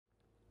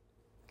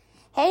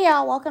Hey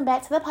y'all, welcome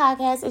back to the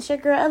podcast. It's your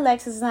girl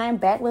Alexis and I'm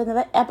back with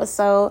another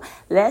episode.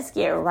 Let's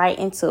get right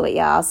into it,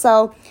 y'all.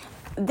 So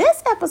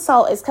this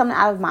episode is coming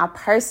out of my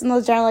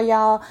personal journal,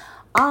 y'all.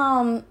 I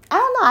don't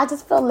know, I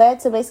just feel led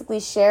to basically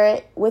share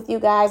it with you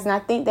guys. And I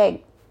think that,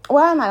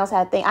 I'm not gonna say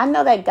I think, I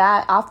know that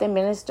God often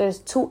ministers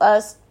to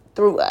us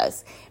through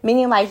us,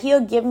 meaning like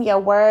he'll give me a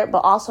word but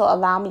also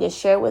allow me to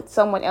share it with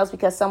someone else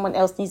because someone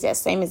else needs that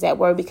same as that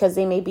word because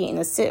they may be in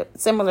a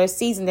similar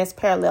season that's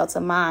parallel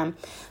to mine.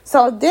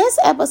 So this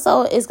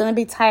episode is going to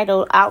be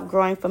titled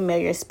Outgrowing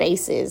Familiar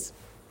Spaces.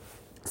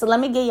 So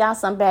let me give y'all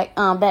some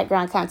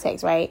background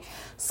context, right?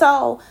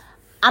 So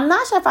I'm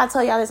not sure if I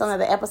told y'all this on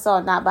another episode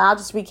or not, but I'll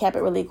just recap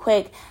it really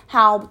quick.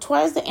 How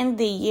towards the end of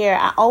the year,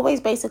 I always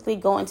basically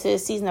go into a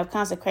season of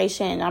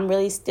consecration and I'm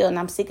really still and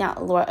I'm seeking out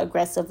the Lord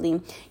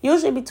aggressively,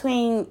 usually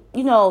between,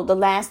 the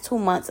last 2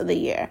 months of the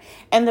year.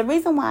 And the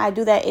reason why I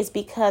do that is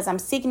because I'm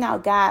seeking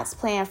out God's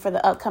plan for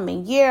the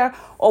upcoming year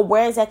or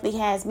where exactly he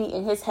has me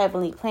in his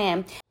heavenly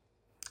plan.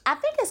 I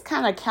think it's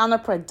kind of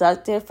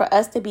counterproductive for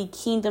us to be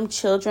kingdom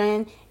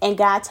children and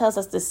God tells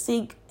us to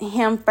seek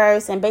him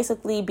first and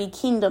basically be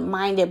kingdom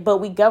minded, but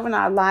we govern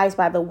our lives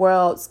by the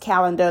world's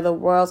calendar, the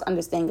world's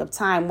understanding of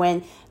time,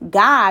 when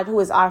God, who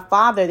is our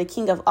Father, the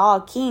King of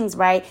all kings,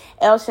 right?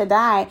 El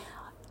Shaddai,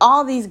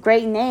 all these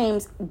great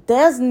names,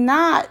 does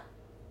not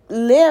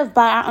live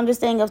by our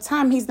understanding of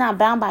time. He's not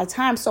bound by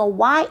time. So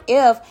why,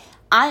 if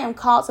I am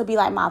called to be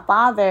like my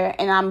Father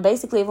and I'm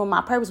basically living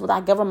my purpose, would I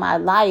govern my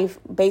life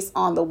based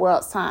on the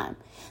world's time?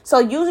 So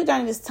usually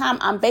during this time,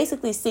 I'm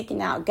basically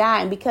seeking out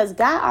God. And because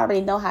God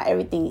already know how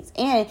everything is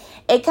in,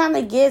 it kind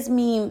of gives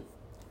me,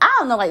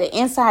 like the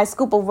inside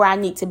scoop of where I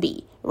need to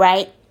be,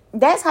 right?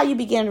 That's how you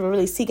begin to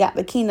really seek out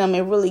the kingdom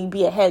and really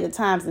be ahead of the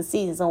times and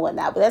seasons and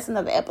whatnot. But that's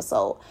another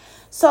episode.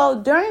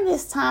 So during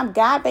this time,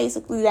 God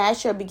basically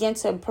last year began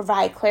to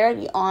provide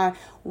clarity on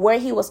where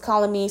he was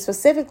calling me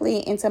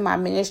specifically into my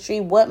ministry,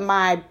 what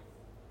my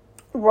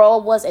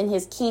role was in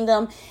his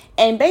kingdom,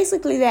 and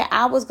basically that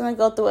I was going to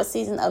go through a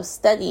season of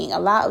studying, a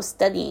lot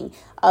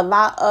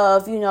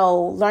of,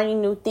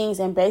 learning new things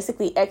and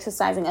basically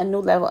exercising a new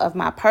level of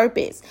my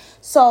purpose.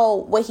 So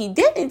what he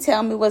didn't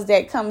tell me was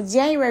that come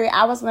January,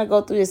 I was going to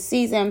go through this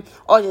season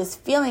or this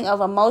feeling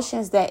of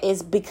emotions that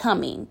is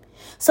becoming.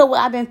 So what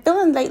I've been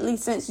feeling lately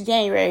since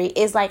January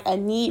is like a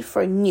need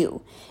for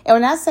new. And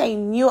when I say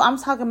new, I'm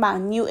talking about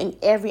new in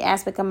every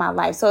aspect of my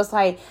life. So it's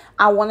like,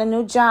 I want a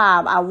new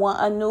job. I want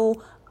a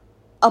new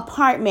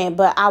apartment,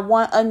 but I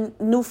want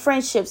new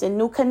friendships and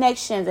new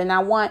connections. And I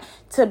want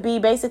to be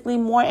basically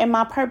more in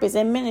my purpose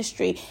and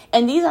ministry.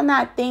 And these are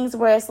not things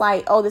where it's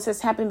like, oh, this has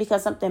happened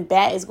because something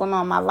bad is going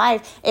on in my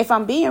life. If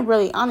I'm being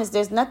really honest,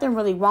 there's nothing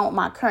really wrong with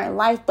my current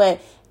life,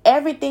 but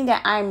everything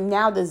that I'm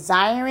now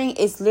desiring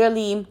is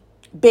literally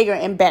bigger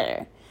and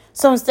better.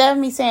 So instead of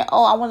me saying,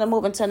 oh, I want to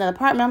move into another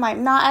apartment, I'm like,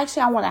 no,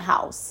 actually, I want a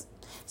house,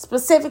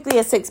 specifically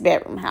a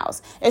 6-bedroom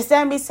house.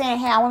 Instead of me saying,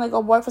 hey, I want to go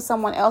work for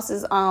someone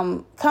else's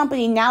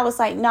company, now it's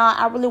like, nah,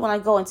 I really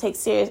want to go and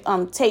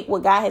take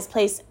what God has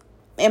placed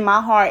in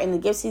my heart and the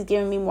gifts he's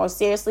given me more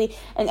seriously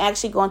and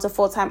actually go into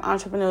full-time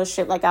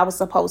entrepreneurship like I was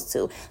supposed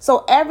to.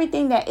 So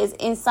everything that is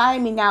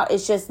inside me now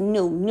is just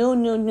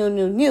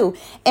new.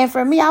 And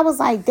for me, I was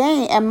like,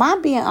 dang, am I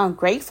being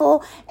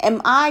ungrateful?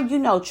 Am I,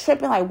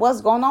 tripping? Like,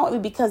 what's going on with me?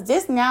 Because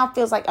this now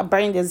feels like a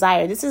burning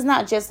desire. This is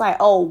not just like,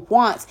 oh,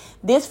 once.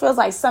 This feels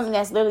like something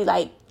that's literally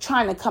like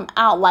trying to come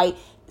out, like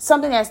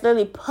something that's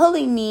literally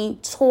pulling me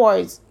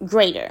towards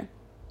greater.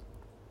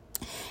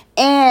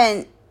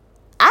 And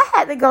I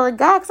had to go to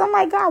God because I'm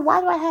like, God, why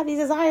do I have these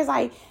desires?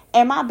 Like,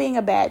 am I being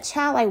a bad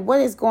child? Like,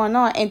 what is going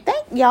on? And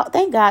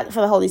thank God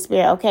for the Holy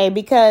Spirit, okay?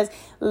 Because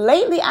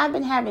lately I've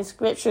been having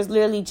scriptures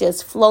literally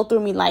just flow through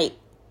me like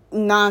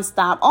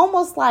nonstop,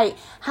 almost like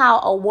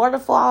how a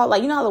waterfall,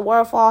 like, how the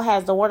waterfall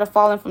has the water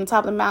falling from the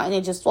top of the mountain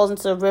and it just flows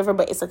into the river,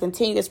 but it's a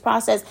continuous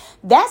process.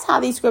 That's how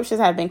these scriptures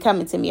have been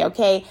coming to me,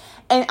 okay?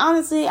 And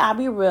honestly, I'll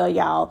be real,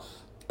 y'all.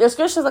 The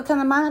scriptures will come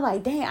to mind. I'm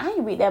like, dang, I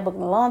ain't read that book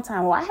in a long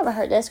time. Well, I haven't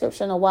heard that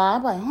scripture in a while.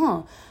 I'm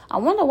like, I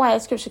wonder why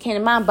that scripture came to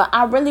mind. But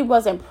I really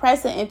wasn't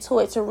present into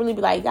it to really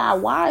be like,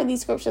 God, why are these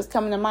scriptures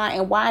coming to mind?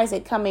 And why is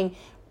it coming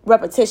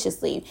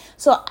repetitiously?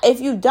 So if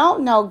you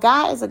don't know,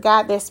 God is a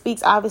God that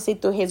speaks obviously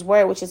through his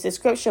word, which is his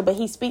scripture, but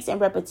he speaks in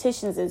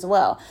repetitions as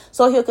well.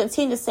 So he'll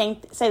continue to say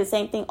the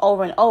same thing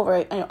over and over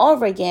and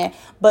over again.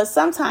 But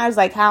sometimes,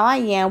 like how I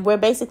am, we're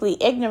basically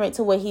ignorant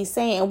to what he's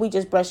saying and we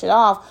just brush it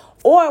off.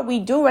 Or we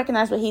do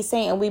recognize what he's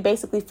saying and we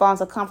basically fall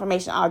into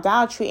confirmation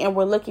idolatry and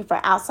we're looking for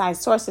outside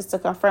sources to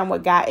confirm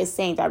what God is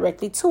saying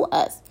directly to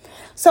us.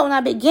 So when I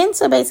began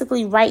to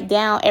basically write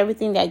down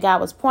everything that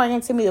God was pouring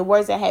into me, the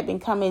words that had been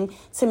coming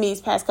to me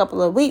these past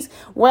couple of weeks,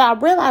 what I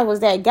realized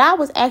was that God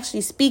was actually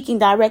speaking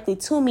directly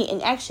to me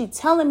and actually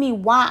telling me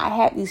why I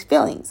had these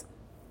feelings.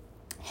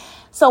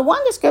 So one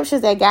of the scriptures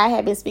that God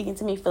had been speaking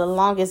to me for the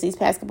longest these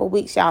past couple of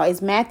weeks, y'all,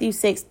 is Matthew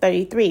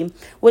 6:33,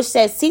 which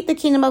says, seek the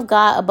kingdom of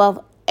God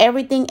above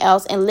everything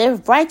else and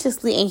live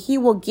righteously and he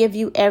will give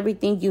you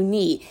everything you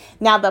need.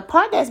 Now, the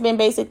part that's been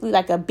basically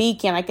like a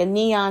beacon, like a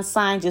neon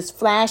sign just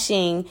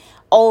flashing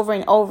over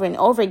and over and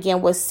over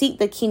again was seek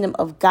the kingdom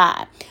of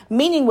God.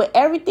 Meaning with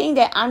everything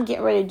that I'm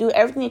getting ready to do,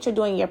 everything that you're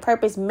doing, your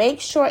purpose, make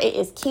sure it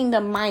is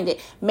kingdom minded.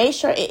 Make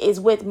sure it is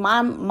with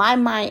my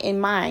mind in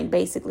mind,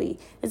 basically.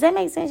 Does that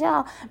make sense,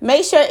 y'all?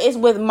 Make sure it's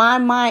with my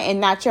mind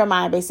and not your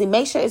mind, basically.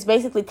 Make sure it's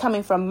basically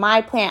coming from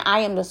my plan. I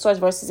am the source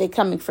versus it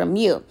coming from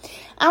you.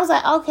 I was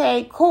like,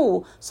 okay,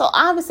 cool. So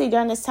obviously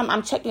during this time,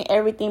 I'm checking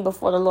everything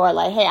before the Lord.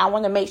 Like, hey, I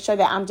want to make sure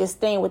that I'm just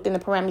staying within the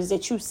parameters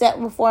that you set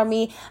before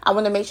me. I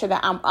want to make sure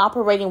that I'm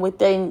operating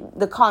within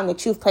the calling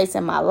that you've placed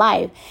in my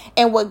life.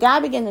 And what God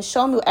began to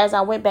show me as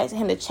I went back to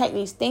him to check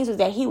these things was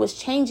that he was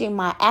changing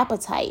my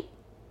appetite.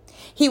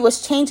 He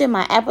was changing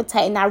my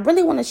appetite. And I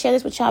really want to share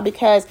this with y'all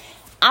because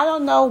I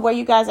don't know where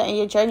you guys are in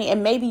your journey,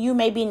 and maybe you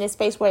may be in this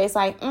space where it's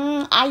like,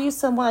 I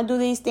used to want to do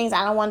these things.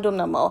 I don't want to do them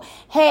no more.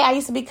 Hey, I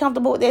used to be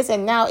comfortable with this,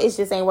 and now it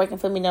just ain't working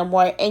for me no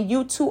more. And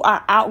you too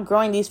are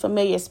outgrowing these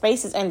familiar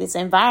spaces and this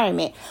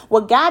environment.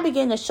 What God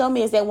began to show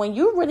me is that when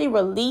you really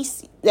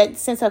release that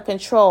sense of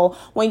control,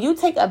 when you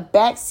take a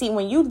back seat,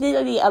 when you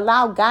literally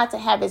allow God to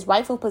have his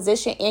rightful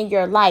position in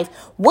your life,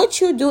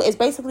 what you do is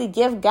basically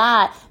give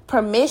God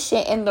permission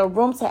in the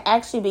room to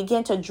actually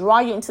begin to draw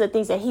you into the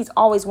things that he's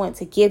always wanted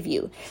to give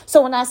you.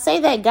 So when I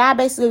say that God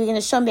basically began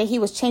to show me that he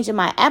was changing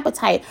my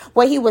appetite,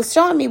 what he was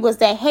showing me was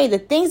that, hey, the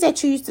things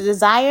that you used to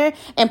desire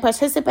and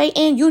participate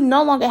in, you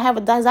no longer have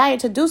a desire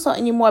to do so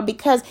anymore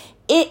because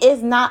it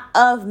is not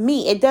of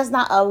me. It does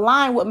not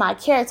align with my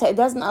character. It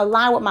doesn't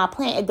align with my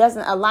plan. It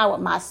doesn't align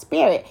with my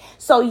spirit.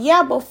 So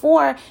yeah,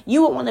 before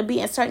you would want to be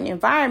in certain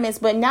environments,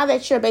 but now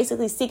that you're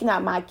basically seeking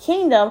out my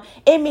kingdom,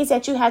 it means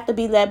that you have to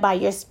be led by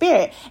your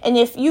spirit. And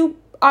if you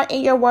are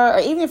in your word, or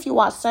even if you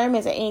watch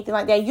sermons or anything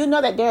like that, you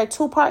know that there are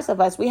two parts of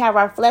us. We have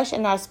our flesh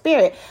and our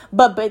spirit,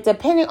 but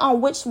depending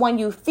on which one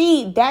you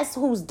feed, that's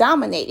who's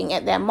dominating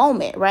at that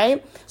moment,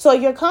 right? So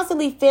you're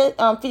constantly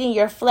feeding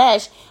your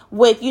flesh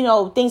with,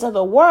 things of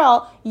the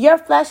world. Your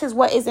flesh is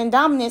what is in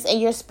dominance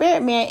and your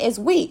spirit man is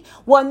weak.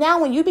 Well,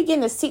 now when you begin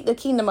to seek the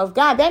kingdom of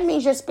God, that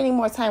means you're spending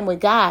more time with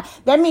God.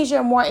 That means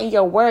you're more in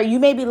your word. You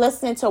may be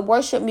listening to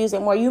worship music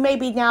more. You may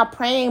be now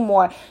praying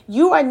more.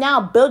 You are now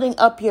building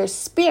up your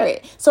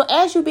spirit. So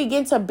as you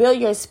begin to build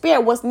your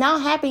spirit, what's now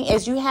happening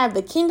is you have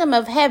the kingdom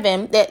of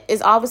heaven that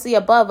is obviously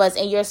above us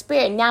and your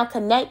spirit now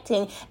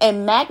connecting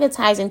and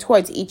magnetizing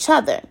towards each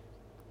other.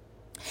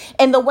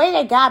 And the way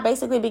that God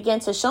basically began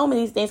to show me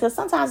these things, because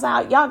sometimes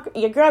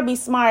your girl be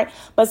smart,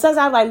 but sometimes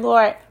I'm like,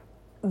 Lord,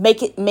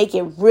 make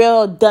it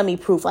real dummy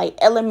proof, like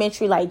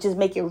elementary, like just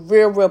make it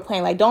real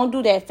plain. Like don't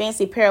do that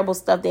fancy parable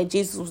stuff that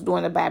Jesus was doing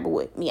in the Bible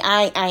with me.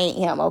 I ain't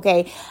him,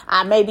 okay?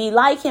 I may be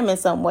like him in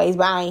some ways,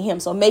 but I ain't him.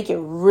 So make it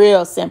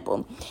real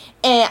simple.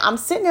 And I'm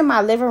sitting in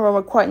my living room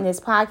recording this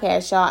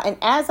podcast, y'all. And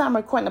as I'm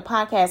recording the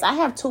podcast, I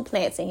have two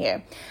plants in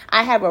here.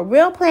 I have a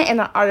real plant and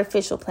an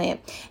artificial plant.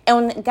 And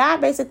when God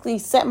basically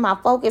set my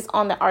focus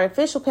on the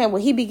artificial plant,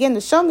 what he began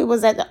to show me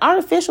was that the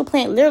artificial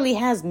plant literally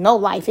has no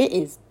life. It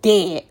is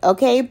dead,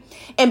 okay?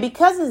 And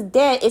because it's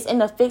dead, it's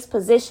in a fixed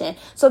position.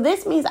 So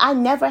this means I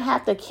never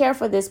have to care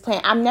for this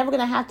plant. I'm never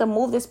going to have to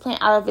move this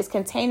plant out of its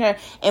container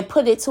and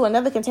put it to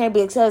another container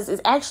because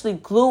it's actually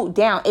glued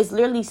down. It's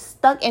literally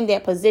stuck in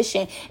that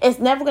position. It's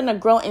never going to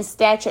grow in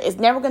stature. It's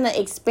never going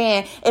to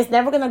expand. It's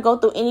never going to go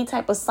through any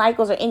type of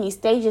cycles or any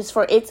stages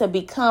for it to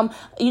become,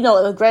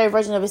 a greater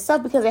version of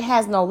itself because it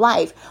has no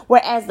life.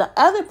 Whereas the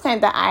other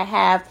plant that I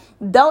have,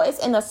 though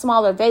it's in a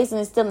smaller vase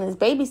and it's still in its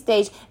baby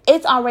stage,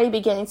 it's already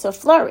beginning to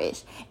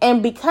flourish.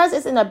 And because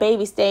it's in a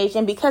baby stage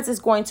and because it's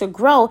going to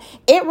grow,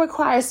 it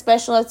requires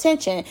special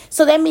attention.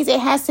 So that means it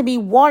has to be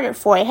watered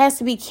for. It has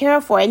to be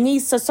cared for. It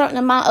needs a certain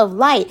amount of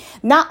light.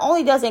 Not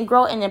only does it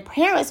grow in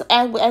appearance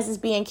as it's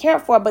being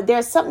cared for, but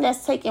there's something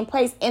that's taking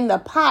place in the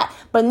pot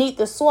beneath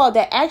the soil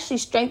that actually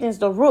strengthens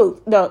the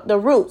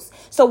roots.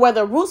 So where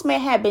the roots may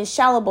have been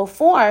shallow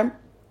before,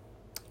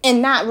 and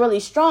not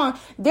really strong,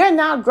 they're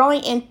now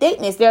growing in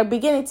thickness. They're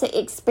beginning to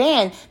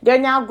expand. They're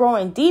now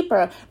growing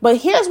deeper. But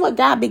here's what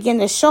God began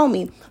to show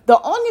me. The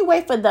only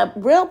way for the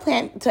real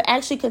plant to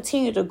actually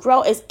continue to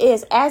grow is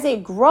as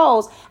it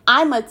grows,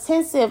 I'm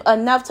attentive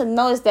enough to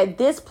notice that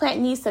this plant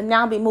needs to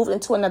now be moved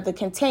into another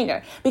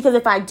container. Because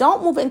if I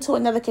don't move into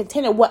another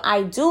container, what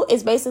I do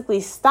is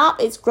basically stop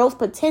its growth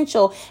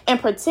potential and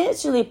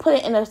potentially put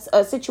it in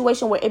a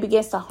situation where it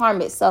begins to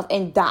harm itself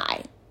and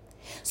die.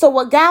 So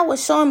what God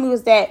was showing me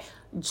was that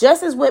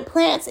just as with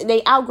plants,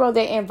 they outgrow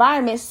their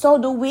environment, so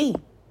do we.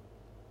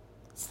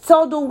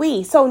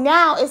 So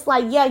now it's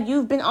like, yeah,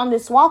 you've been on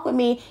this walk with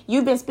me.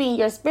 You've been speaking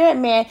your spirit,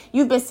 man.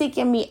 You've been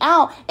seeking me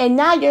out. And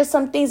now there's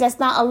some things that's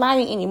not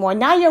aligning anymore.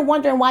 Now you're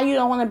wondering why you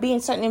don't want to be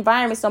in certain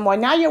environments no more.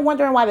 Now you're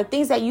wondering why the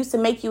things that used to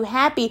make you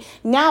happy,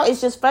 now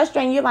it's just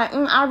frustrating. You're like,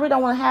 I really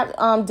don't want to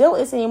have deal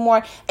with this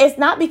anymore. It's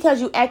not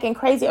because you acting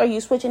crazy or you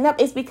switching up.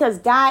 It's because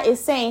God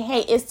is saying,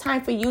 hey, it's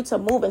time for you to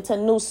move into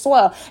new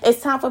soil.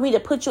 It's time for me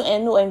to put you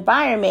in a new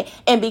environment.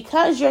 And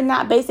because you're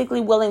not basically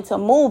willing to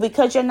move,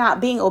 because you're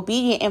not being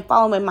obedient and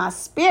following my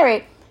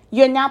spirit,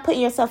 you're now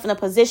putting yourself in a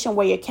position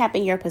where you're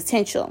capping your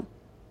potential.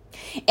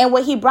 And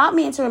what he brought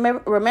me into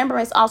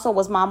remembrance also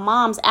was my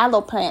mom's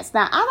aloe plants.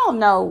 Now, I don't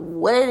know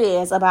what it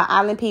is about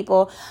island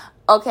people,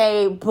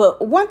 okay,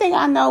 but one thing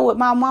I know with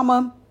my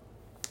mama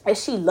and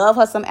she loved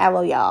her some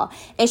aloe, y'all.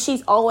 And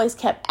she's always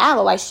kept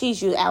aloe. Like,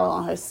 she's used aloe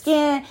on her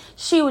skin.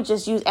 She would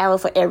just use aloe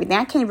for everything.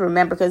 I can't even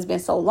remember because it's been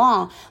so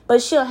long.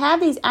 But she'll have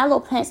these aloe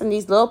plants in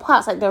these little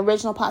pots, like the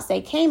original pots they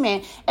came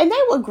in. And they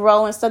would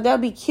grow and stuff. They'll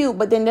be cute.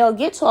 But then they'll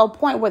get to a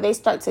point where they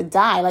start to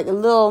die. Like the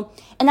little,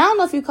 and I don't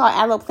know if you call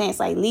aloe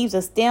plants like leaves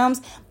or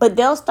stems, but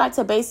they'll start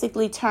to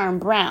basically turn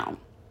brown.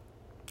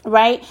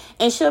 Right?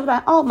 And she'll be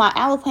like, oh, my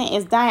aloe plant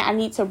is dying. I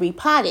need to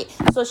repot it.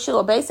 So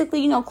she'll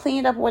basically, clean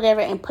it up or whatever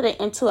and put it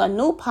into a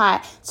new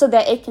pot so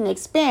that it can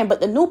expand.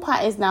 But the new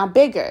pot is now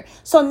bigger.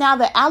 So now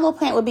the aloe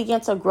plant will begin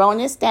to grow in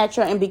its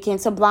stature and begin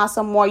to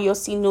blossom more. You'll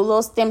see new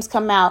little stems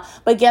come out.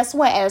 But guess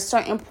what? At a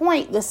certain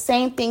point, the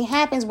same thing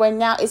happens where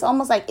now it's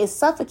almost like it's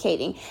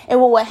suffocating.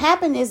 And what will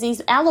happen is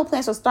these aloe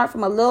plants will start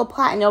from a little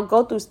pot and they'll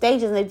go through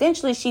stages. And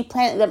eventually she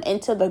planted them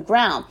into the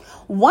ground.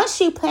 Once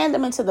she planted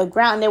them into the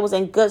ground and it was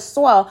in good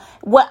soil,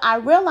 what I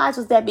realized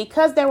was that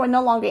because they were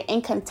no longer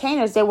in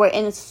containers, they were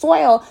in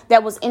soil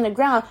that was in the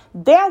ground,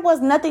 there was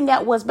nothing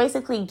that was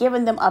basically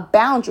giving them a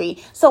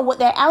boundary. So what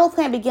that aloe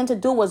plant began to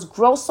do was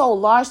grow so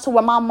large to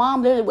where my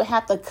mom literally would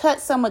have to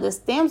cut some of the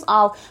stems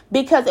off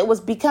because it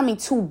was becoming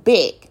too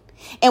big.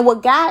 And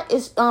what God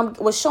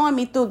was showing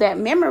me through that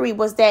memory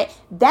was that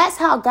that's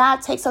how God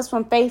takes us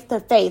from faith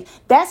to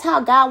faith. That's how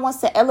God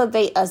wants to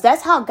elevate us.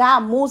 That's how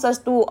God moves us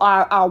through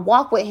our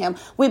walk with him.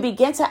 We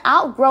begin to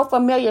outgrow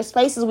familiar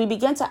spaces. We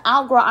begin to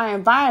outgrow our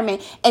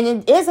environment. And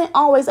it isn't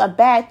always a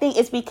bad thing.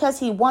 It's because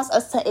he wants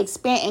us to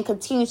expand and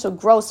continue to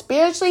grow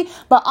spiritually,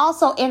 but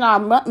also in our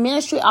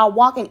ministry, our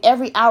walk in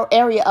every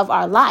area of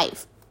our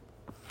life.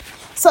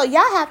 So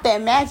y'all have to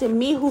imagine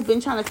me who've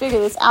been trying to figure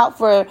this out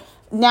for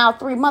now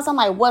 3 months. I'm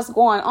like, what's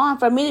going on?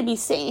 For me to be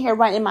sitting here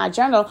writing in my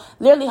journal,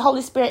 literally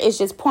Holy Spirit is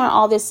just pouring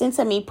all this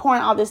into me,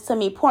 pouring all this to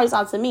me, pouring this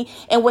onto me.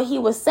 And what he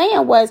was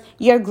saying was,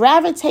 you're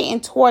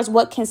gravitating towards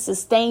what can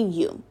sustain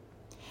you.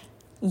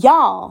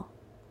 Y'all,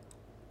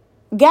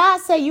 God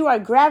said you are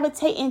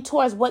gravitating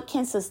towards what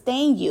can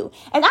sustain you.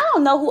 And I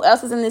don't know who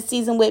else is in this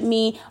season with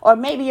me, or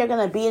maybe you're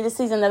going to be in this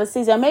season, another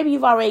season, or maybe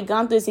you've already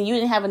gone through this and you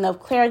didn't have enough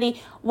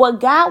clarity. What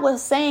God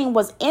was saying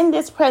was, in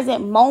this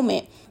present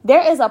moment,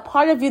 there is a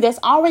part of you that's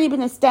already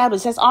been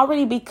established, that's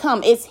already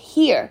become, it's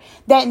here,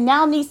 that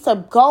now needs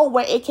to go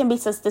where it can be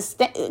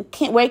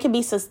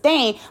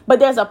sustained, but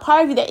there's a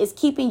part of you that is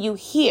keeping you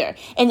here.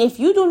 And if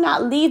you do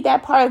not leave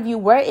that part of you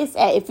where it's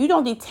at, if you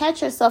don't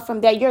detach yourself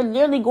from that, you're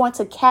literally going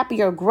to cap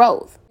your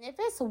growth. And if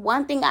it's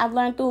one thing I've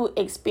learned through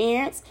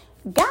experience,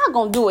 God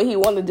gonna do what he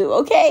want to do,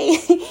 okay?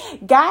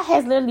 God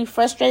has literally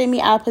frustrated me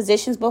out of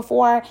positions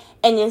before,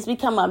 and it's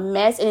become a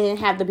mess, and it didn't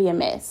have to be a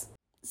mess.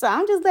 So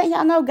I'm just letting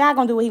y'all know God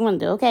gonna do what he want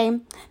to do, okay?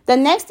 The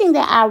next thing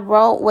that I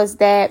wrote was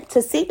that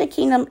to seek the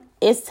kingdom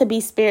is to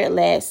be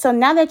spirit-led. So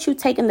now that you've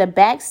taken the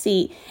back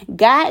seat,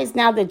 God is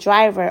now the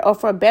driver, or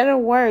for better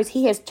words,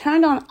 he has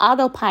turned on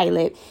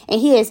autopilot and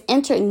he has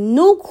entered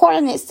new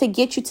coordinates to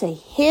get you to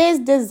his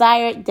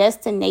desired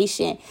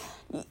destination.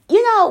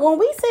 When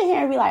we sit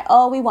here and be like,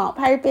 oh, we want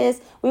purpose,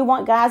 we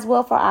want God's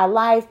will for our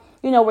life,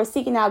 we're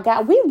seeking out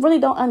God, we really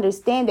don't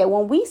understand that.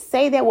 When we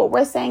say that, what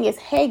we're saying is,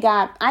 hey,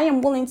 God, I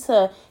am willing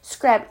to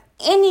scrap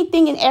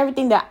anything and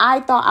everything that I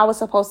thought I was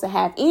supposed to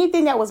have,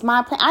 anything that was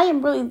my plan. I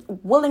am really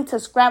willing to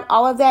scrap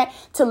all of that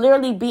to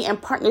literally be in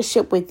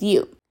partnership with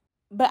you.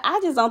 But I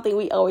just don't think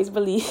we always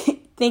really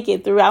think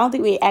it through. I don't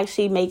think we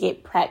actually make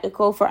it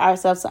practical for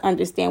ourselves to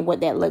understand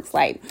what that looks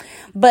like.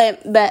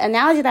 But the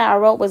analogy that I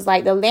wrote was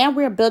like, the land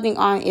we're building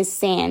on is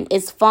sand.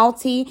 It's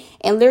faulty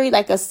and literally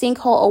like a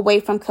sinkhole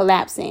away from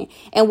collapsing.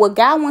 And what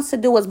God wants to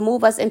do is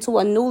move us into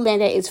a new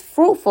land that is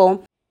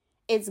fruitful.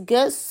 It's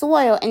good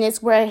soil, and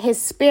it's where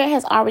his spirit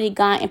has already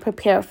gone and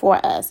prepared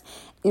for us.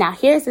 Now,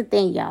 here's the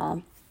thing,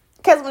 y'all.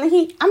 Because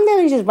I'm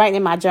literally just writing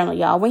in my journal,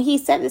 y'all. When he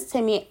said this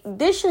to me,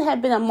 this should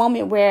have been a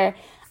moment where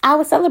I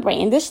was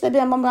celebrating. This should have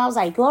been a moment where I was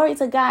like, glory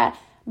to God.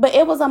 But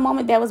it was a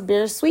moment that was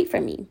bittersweet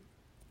for me.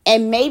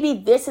 And maybe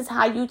this is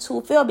how you too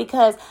feel,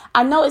 because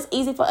I know it's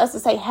easy for us to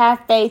say,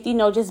 have faith,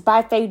 just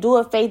by faith, do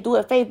it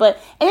faith. And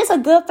it's a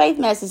good faith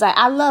message. Like,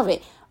 I love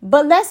it.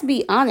 But let's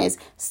be honest.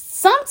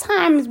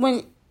 Sometimes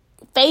when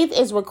faith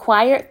is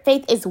required,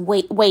 faith is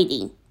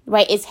weighty.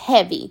 Right? It's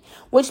heavy,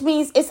 which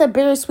means it's a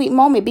bittersweet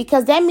moment,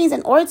 because that means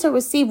in order to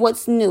receive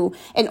what's new,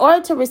 in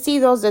order to receive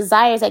those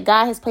desires that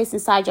God has placed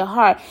inside your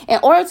heart, in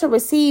order to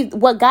receive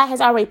what God has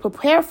already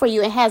prepared for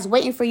you and has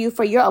waiting for you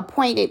for your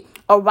appointed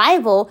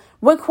arrival,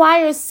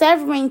 requires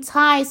severing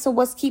ties to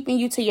what's keeping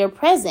you to your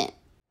present.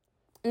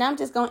 And I'm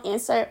just going to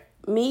insert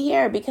me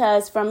here,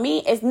 because for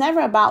me, it's never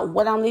about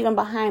what I'm leaving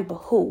behind, but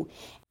who.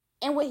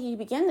 And what he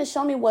began to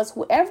show me was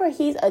whoever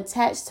he's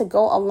attached to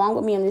go along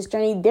with me on this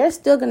journey, they're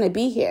still going to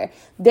be here.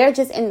 They're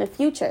just in the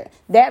future.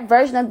 That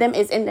version of them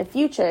is in the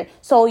future.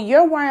 So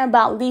you're worrying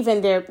about leaving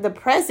the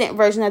present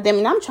version of them.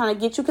 And I'm trying to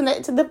get you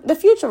connected to the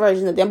future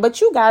version of them. But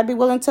you got to be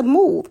willing to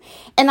move.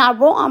 And I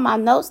wrote on my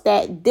notes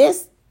that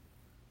this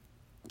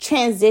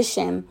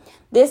transition,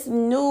 this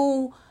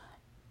new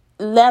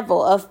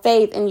level of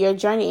faith in your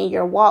journey, in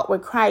your walk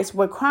with Christ,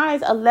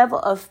 requires a level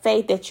of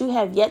faith that you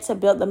have yet to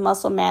build the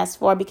muscle mass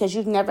for, because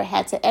you've never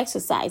had to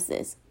exercise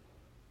this.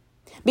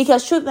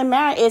 Because truth of the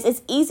matter is,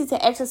 it's easy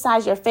to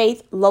exercise your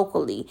faith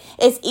locally.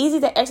 It's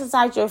easy to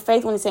exercise your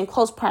faith when it's in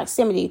close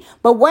proximity.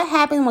 But what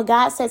happens when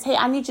God says, hey,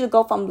 I need you to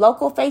go from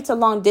local faith to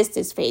long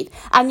distance faith?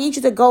 I need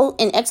you to go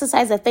and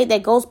exercise a faith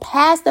that goes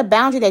past the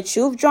boundary that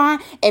you've drawn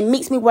and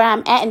meets me where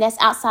I'm at, and that's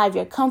outside of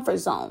your comfort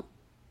zone.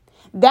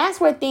 That's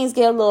where things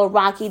get a little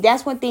rocky.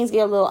 That's when things get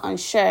a little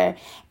unsure.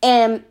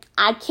 And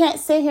I can't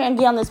sit here and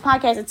get on this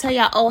podcast and tell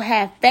y'all, oh,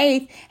 have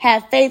faith,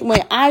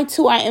 when I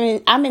too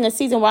I'm in a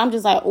season where I'm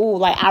just like, oh,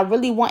 like I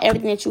really want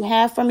everything that you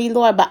have for me,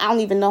 Lord, but I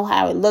don't even know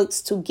how it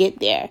looks to get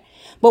there.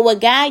 But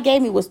what God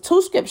gave me was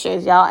 2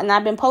 scriptures, y'all, and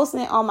I've been posting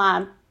it on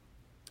my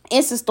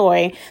Insta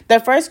story. The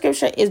first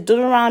scripture is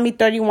Deuteronomy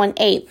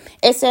 31:8.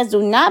 It says,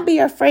 do not be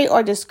afraid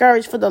or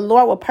discouraged, for the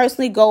Lord will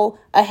personally go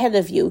ahead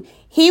of you.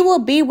 He will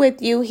be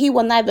with you. He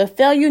will neither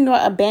fail you nor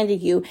abandon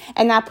you.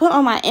 And I put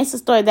on my Insta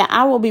story that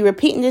I will be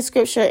repeating this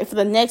scripture for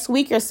the next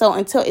week or so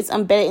until it's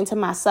embedded into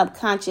my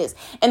subconscious.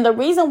 And the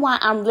reason why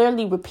I'm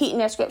literally repeating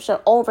that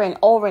scripture over and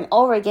over and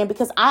over again,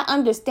 because I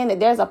understand that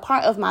there's a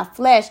part of my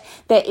flesh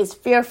that is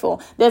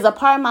fearful. There's a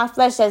part of my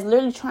flesh that's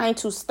literally trying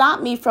to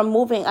stop me from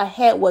moving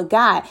ahead with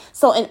God.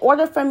 So in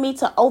order for me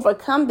to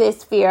overcome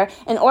this fear,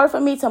 in order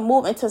for me to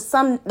move into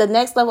the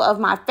next level of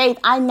my faith,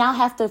 I now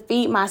have to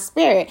feed my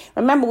spirit.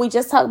 Remember, we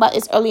just talked about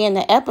this earlier in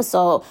the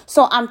episode.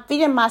 So I'm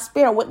feeding my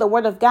spirit with the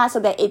word of God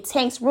so that it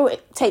takes root,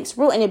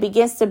 and it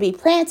begins to be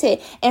planted.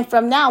 And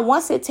from now,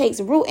 once it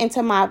takes root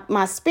into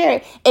my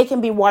spirit, it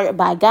can be watered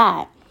by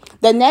God.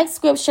 The next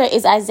scripture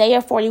is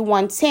Isaiah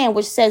 41:10,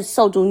 which says,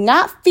 so do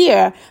not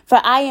fear, for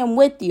I am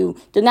with you.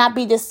 Do not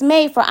be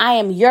dismayed, for I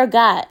am your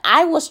God.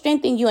 I will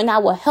strengthen you and I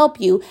will help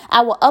you.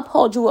 I will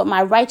uphold you with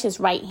my righteous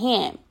right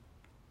hand.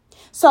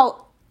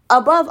 So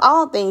above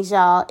all things,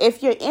 y'all,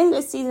 if you're in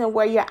this season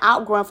where you're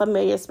outgrowing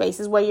familiar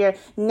spaces, where you're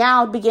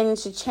now beginning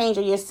to change,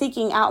 or you're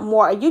seeking out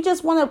more, or you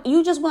just want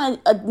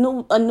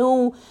a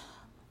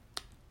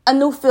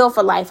new feel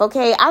for life,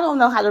 okay? I don't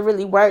know how to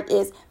really word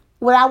this.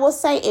 What I will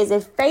say is,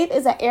 if faith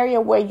is an area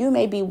where you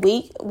may be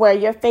weak, where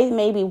your faith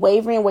may be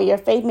wavering, where your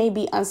faith may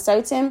be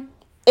uncertain,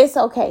 it's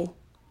okay.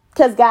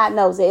 Because God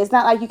knows it. It's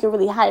not like you can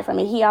really hide from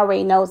it. He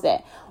already knows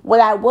that.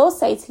 What I will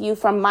say to you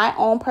from my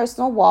own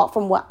personal walk,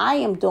 from what I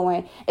am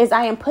doing, is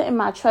I am putting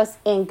my trust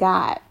in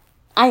God.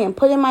 I am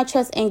putting my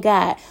trust in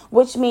God,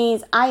 which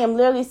means I am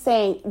literally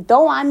saying,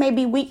 though I may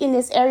be weak in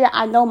this area,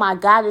 I know my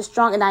God is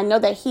strong, and I know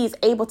that He's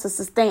able to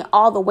sustain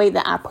all the weight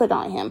that I put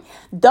on Him.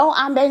 Though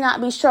I may not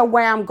be sure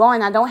where I'm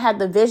going, I don't have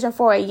the vision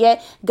for it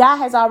yet, God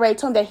has already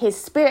told me that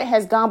His Spirit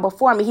has gone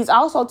before me. He's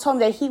also told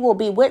me that He will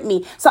be with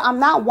me. So I'm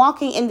not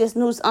walking in this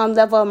new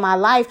level of my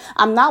life.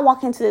 I'm not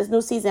walking into this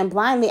new season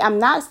blindly. I'm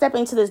not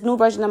stepping into this new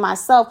version of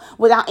myself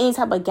without any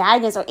type of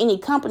guidance or any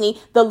company.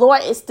 The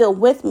Lord is still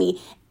with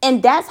me.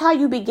 And that's how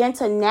you begin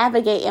to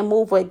navigate and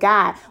move with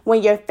God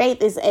when your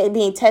faith is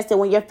being tested,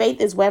 when your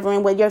faith is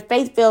wavering, when your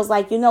faith feels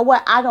like, you know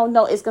what, I don't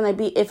know if it's going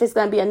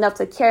to be enough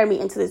to carry me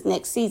into this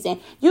next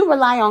season. You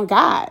rely on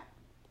God.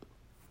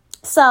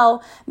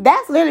 So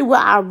that's literally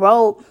what I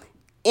wrote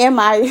in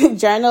my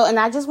journal. And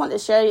I just want to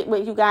share it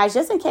with you guys,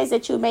 just in case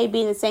that you may be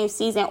in the same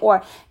season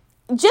or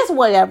just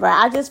whatever.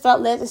 I just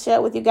felt led to share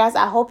it with you guys.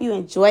 I hope you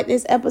enjoyed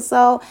this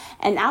episode,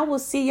 and I will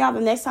see y'all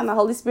the next time the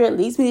Holy Spirit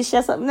leads me to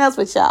share something else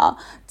with y'all.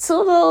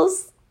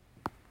 Toodles.